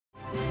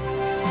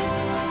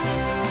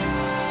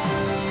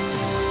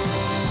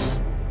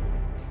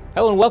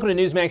Hello and welcome to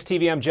Newsmax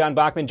TV. I'm John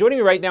Bachman. Joining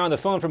me right now on the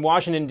phone from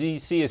Washington,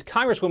 D.C. is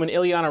Congresswoman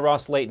Iliana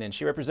Ros Lehtinen.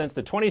 She represents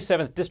the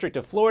 27th District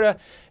of Florida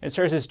and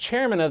serves as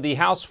chairman of the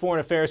House Foreign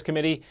Affairs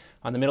Subcommittee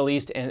on the Middle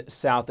East and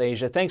South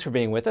Asia. Thanks for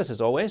being with us,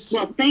 as always.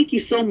 Well, thank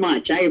you so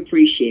much. I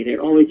appreciate it.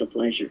 Always a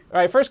pleasure. All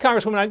right, first,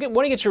 Congresswoman, I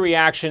want to get your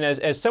reaction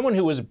as someone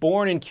who was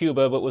born in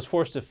Cuba but was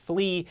forced to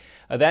flee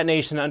that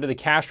nation under the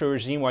Castro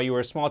regime while you were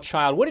a small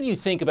child. What did you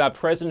think about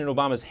President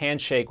Obama's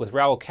handshake with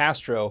Raul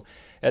Castro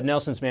at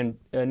Nelson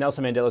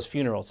Mandela's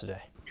funeral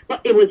today?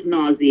 Well, it was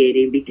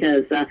nauseating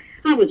because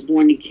I was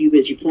born in Cuba,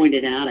 as you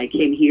pointed out. I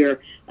came here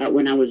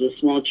when I was a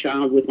small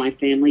child with my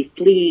family,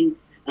 fleeing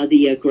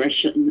the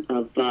aggression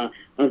of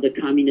the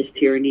communist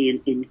tyranny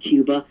in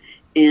Cuba,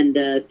 and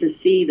to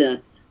see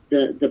the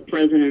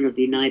president of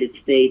the United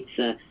States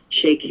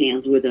shake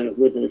hands with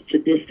a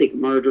sadistic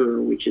murderer,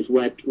 which is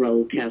what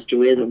Raul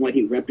Castro is and what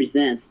he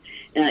represents.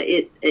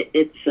 It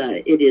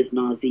is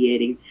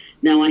nauseating.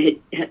 Now, I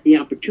had the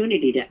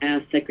opportunity to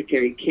ask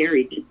Secretary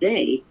Kerry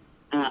today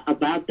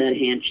about that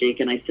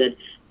handshake, and I said,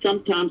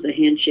 sometimes a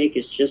handshake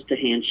is just a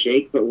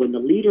handshake, but when the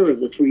leader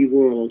of the free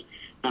world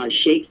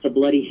shakes the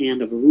bloody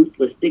hand of a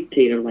ruthless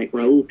dictator like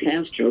Raul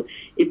Castro,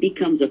 it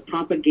becomes a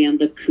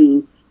propaganda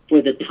coup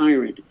for the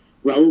tyrant.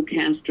 Raul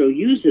Castro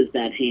uses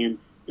that hand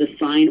to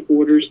sign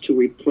orders to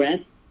repress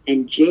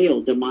and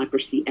jail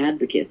democracy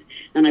advocates.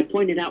 And I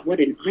pointed out what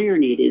an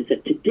irony it is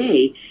that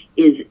today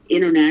is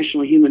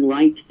International Human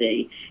Rights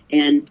Day.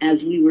 And as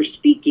we were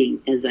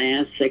speaking, as I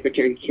asked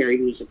Secretary Kerry,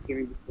 who was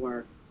appearing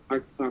before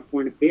our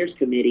Foreign Affairs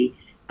Committee,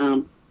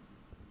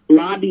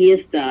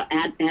 lobbyists,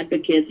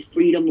 advocates,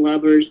 freedom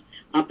lovers,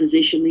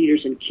 opposition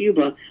leaders in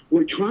Cuba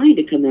were trying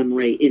to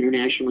commemorate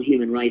International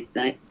Human Rights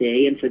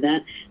Day, and for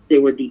that they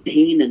were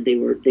detained and they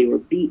were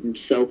beaten.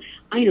 So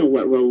I know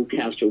what Raul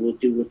Castro will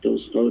do with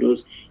those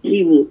photos.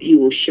 He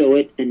will show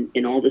it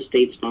in all the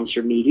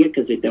state-sponsored media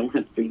because they don't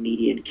have free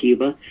media in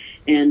Cuba,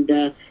 and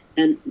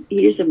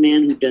he is a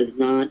man who does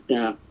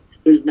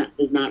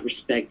not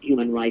respect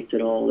human rights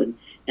at all.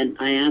 And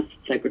I asked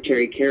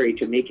Secretary Kerry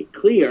to make it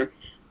clear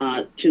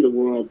to the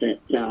world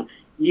that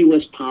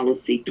U.S.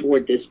 policy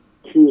toward this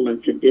cruel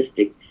and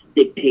sadistic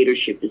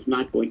dictatorship is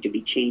not going to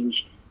be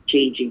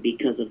changing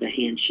because of the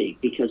handshake,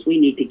 because we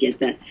need to get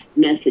that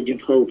message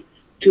of hope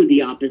to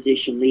the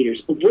opposition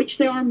leaders, of which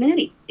there are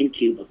many in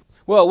Cuba.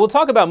 Well, we'll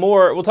talk a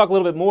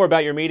little bit more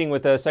about your meeting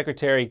with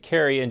Secretary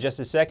Kerry in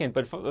just a second,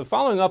 but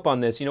following up on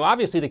this,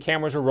 obviously the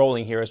cameras are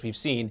rolling here, as we've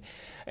seen,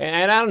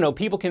 and I don't know,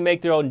 people can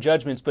make their own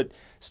judgments, but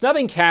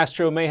snubbing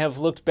Castro may have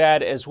looked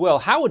bad as well.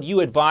 How would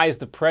you advise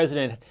the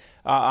president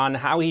on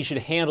how he should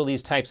handle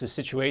these types of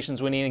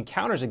situations when he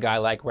encounters a guy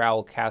like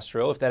Raul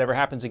Castro, if that ever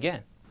happens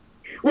again?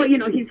 Well,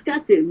 he's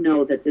got to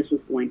know that this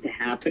was going to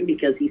happen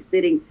because he's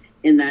sitting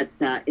in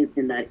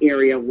that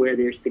area where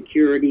there's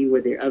security,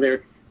 where there are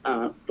other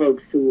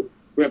folks who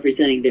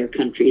representing their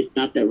countries.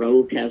 Not that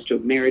Raul Castro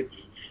merits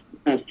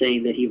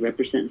saying that he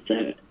represents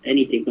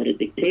anything but a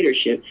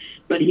dictatorship,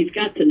 but he's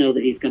got to know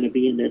that he's going to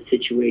be in that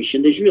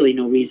situation. There's really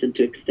no reason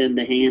to extend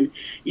the hand.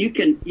 You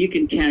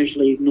can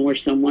casually ignore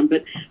someone,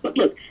 but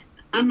look,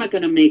 I'm not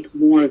going to make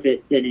more of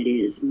it than it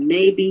is.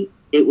 Maybe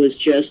it was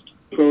just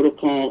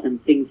protocol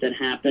and things that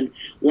happen.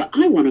 What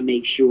I want to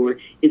make sure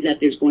is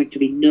that there's going to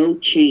be no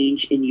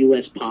change in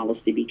U.S.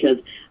 policy, because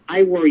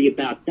I worry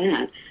about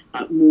that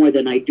more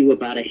than I do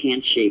about a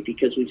handshake,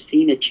 because we've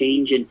seen a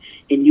change in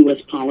U.S.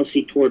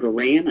 policy toward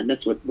Iran, and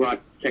that's what brought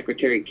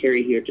Secretary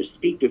Kerry here to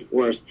speak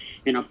before us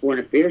in our Foreign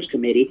Affairs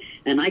Committee,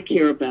 and I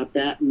care about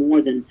that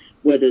more than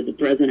whether the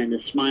president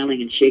is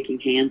smiling and shaking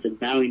hands and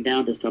bowing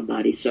down to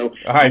somebody. So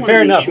all right, I want fair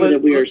to make enough. sure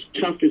that we are as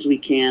tough as we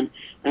can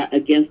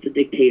against the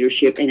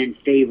dictatorship and in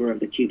favor of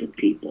the Cuban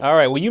people. All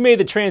right. Well, you made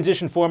the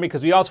transition for me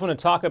because we also want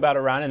to talk about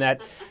Iran and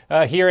that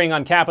hearing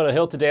on Capitol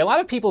Hill today. A lot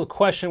of people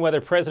question whether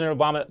President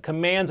Obama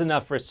commands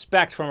enough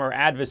respect from our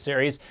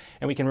adversaries,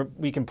 and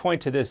we can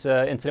point to this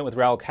incident with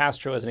Raul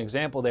Castro as an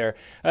example there.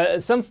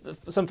 Some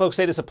folks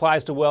say this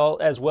applies to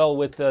as well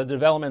with the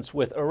developments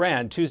with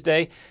Iran.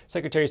 Tuesday,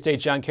 Secretary of State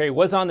John Kerry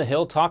was on the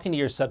Hill talking to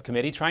your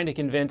subcommittee, trying to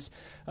convince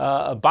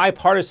a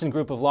bipartisan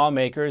group of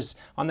lawmakers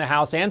on the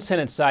House and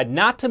Senate side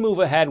not to move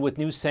ahead with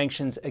new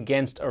sanctions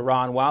against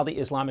Iran while the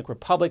Islamic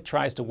Republic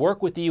tries to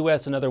work with the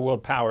U.S. and other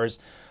world powers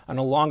on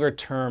a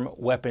longer-term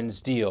weapons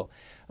deal.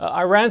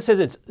 Iran says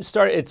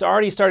it's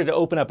already started to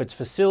open up its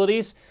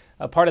facilities,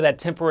 part of that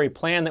temporary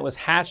plan that was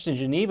hatched in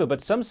Geneva,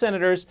 but some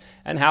senators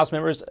and House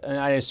members, and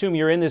I assume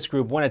you're in this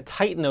group, want to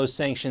tighten those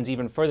sanctions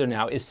even further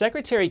now. Is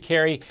Secretary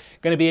Kerry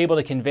going to be able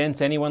to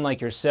convince anyone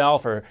like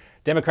yourself or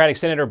Democratic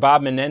Senator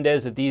Bob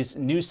Menendez that these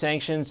new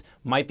sanctions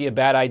might be a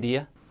bad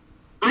idea?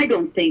 I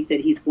don't think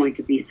that he's going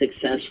to be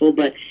successful,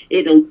 but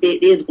it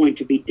is going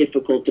to be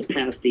difficult to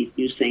pass these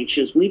new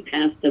sanctions. We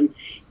passed them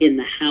in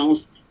the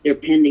House. They're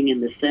pending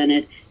in the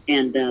Senate.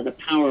 And the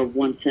power of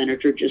one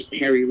senator, just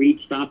Harry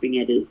Reid stopping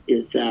it,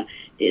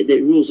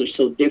 the rules are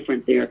so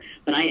different there.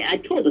 But I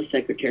told the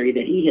secretary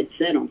that he had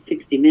said on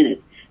 60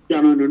 Minutes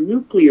that on a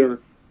nuclear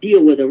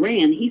deal with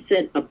Iran, he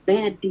said a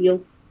bad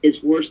deal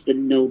is worse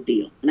than no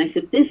deal. And I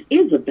said, this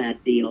is a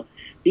bad deal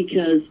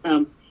because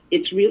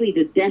It's really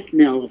the death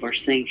knell of our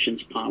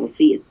sanctions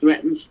policy. It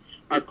threatens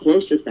our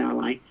closest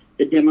ally,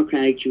 the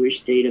Democratic Jewish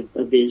State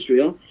of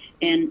Israel,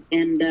 and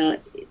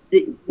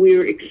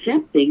we're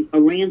accepting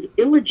Iran's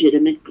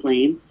illegitimate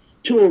claim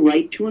to a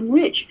right to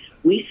enrich.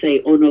 We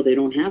say, oh no, they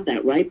don't have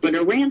that right, but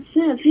Iran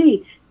says,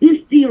 hey, this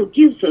deal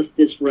gives us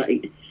this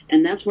right,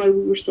 and that's why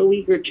we were so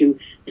eager to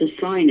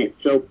sign it.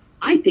 So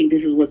I think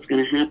this is what's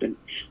going to happen.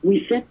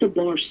 We set the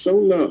bar so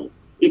low.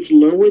 It's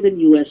lower than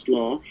U.S.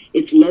 law.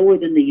 It's lower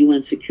than the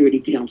UN Security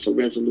Council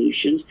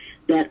resolutions,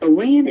 that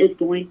Iran is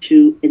going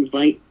to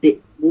invite the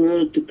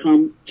world to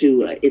come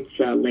to its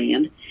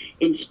land,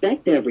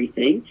 inspect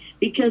everything,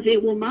 because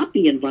it will not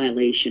be in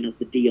violation of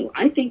the deal.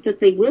 I think that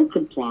they will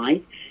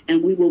comply,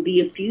 and we will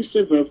be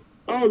effusive of,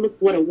 oh, look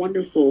what a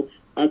wonderful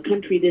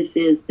country this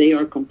is. They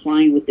are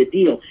complying with the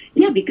deal.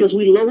 Yeah, because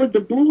we lowered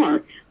the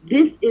bar.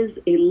 This is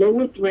a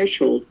lower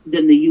threshold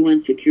than the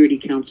UN Security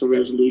Council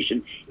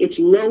resolution. It's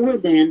lower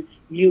than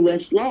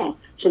U.S. law.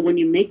 So when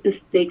you make the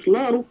stakes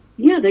low,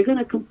 yeah, they're going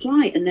to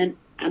comply. And then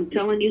I'm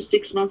telling you,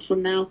 6 months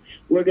from now,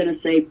 we're going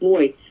to say,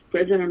 boy,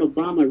 President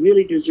Obama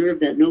really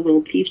deserved that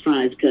Nobel Peace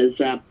Prize because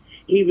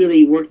he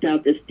really worked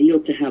out this deal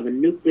to have a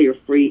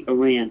nuclear-free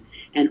Iran.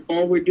 And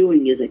all we're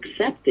doing is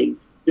accepting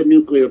the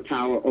nuclear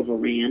power of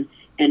Iran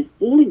and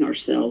fooling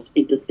ourselves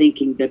into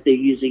thinking that they're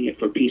using it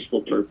for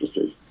peaceful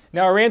purposes.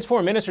 Now, Iran's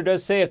foreign minister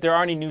does say if there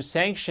are any new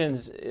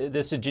sanctions,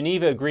 this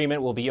Geneva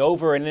agreement will be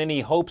over and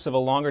any hopes of a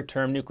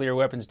longer-term nuclear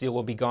weapons deal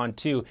will be gone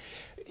too.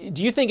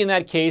 Do you think in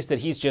that case that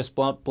he's just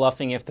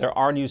bluffing if there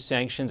are new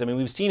sanctions? I mean,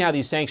 we've seen how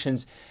these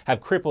sanctions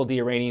have crippled the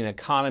Iranian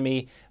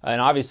economy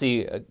and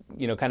obviously,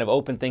 kind of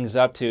opened things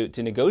up to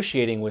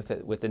negotiating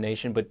with the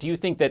nation. But do you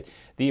think that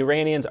the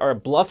Iranians are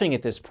bluffing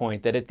at this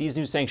point, that if these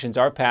new sanctions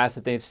are passed,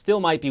 that they still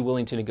might be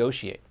willing to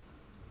negotiate?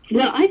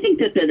 Well, I think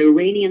that the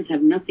Iranians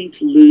have nothing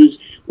to lose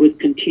with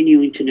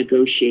continuing to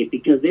negotiate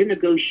because they're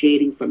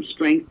negotiating from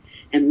strength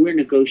and we're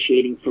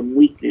negotiating from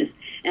weakness.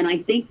 And I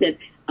think that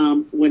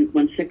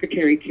when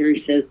Secretary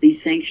Kerry says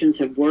these sanctions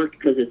have worked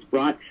because it's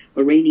brought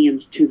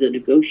Iranians to the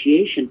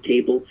negotiation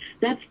table,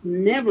 that's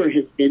never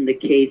has been the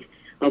case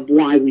of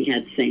why we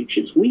had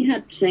sanctions. We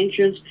had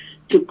sanctions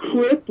to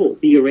cripple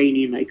the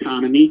Iranian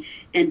economy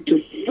and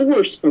to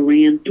force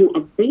Iran to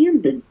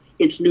abandon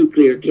its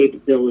nuclear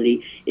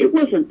capability. They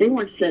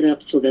weren't set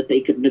up so that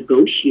they could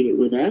negotiate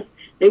with us.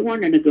 They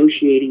weren't a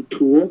negotiating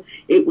tool.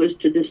 It was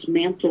to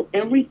dismantle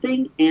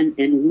everything and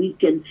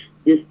weaken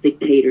this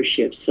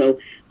dictatorship. So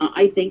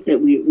I think that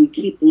we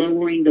keep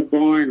lowering the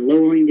bar and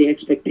lowering the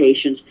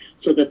expectations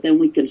so that then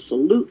we can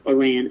salute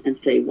Iran and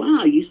say,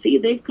 wow, you see,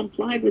 they've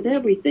complied with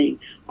everything.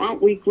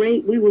 Aren't we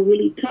great? We were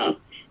really tough.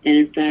 And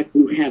in fact,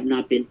 we have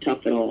not been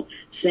tough at all.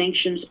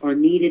 Sanctions are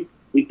needed.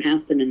 We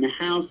passed them in the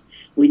House.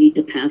 We need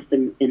to pass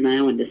them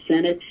now in the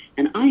Senate.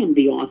 And I am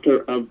the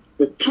author of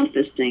the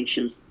toughest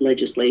sanctions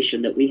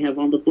legislation that we have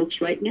on the books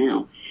right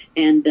now.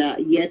 And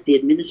yet the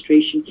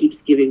administration keeps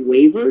giving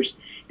waivers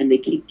and they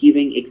keep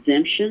giving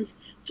exemptions.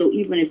 So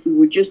even if we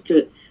were just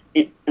to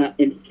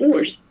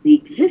enforce the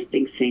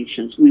existing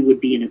sanctions, we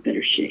would be in a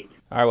better shape.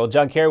 All right, well,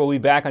 John Kerry will be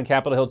back on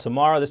Capitol Hill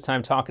tomorrow, this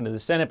time talking to the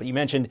Senate. But you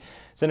mentioned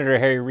Senator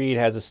Harry Reid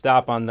has a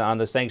stop on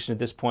the sanction at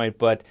this point,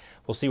 but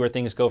we'll see where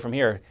things go from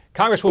here.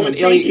 Congresswoman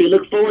thank you.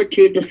 Look forward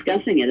to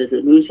discussing it as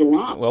it moves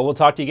along. Well, we'll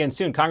talk to you again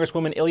soon.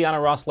 Congresswoman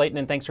Iliana Ros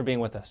Lehtinen, thanks for being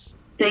with us.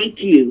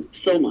 Thank you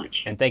so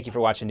much. And thank you for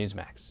watching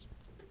Newsmax.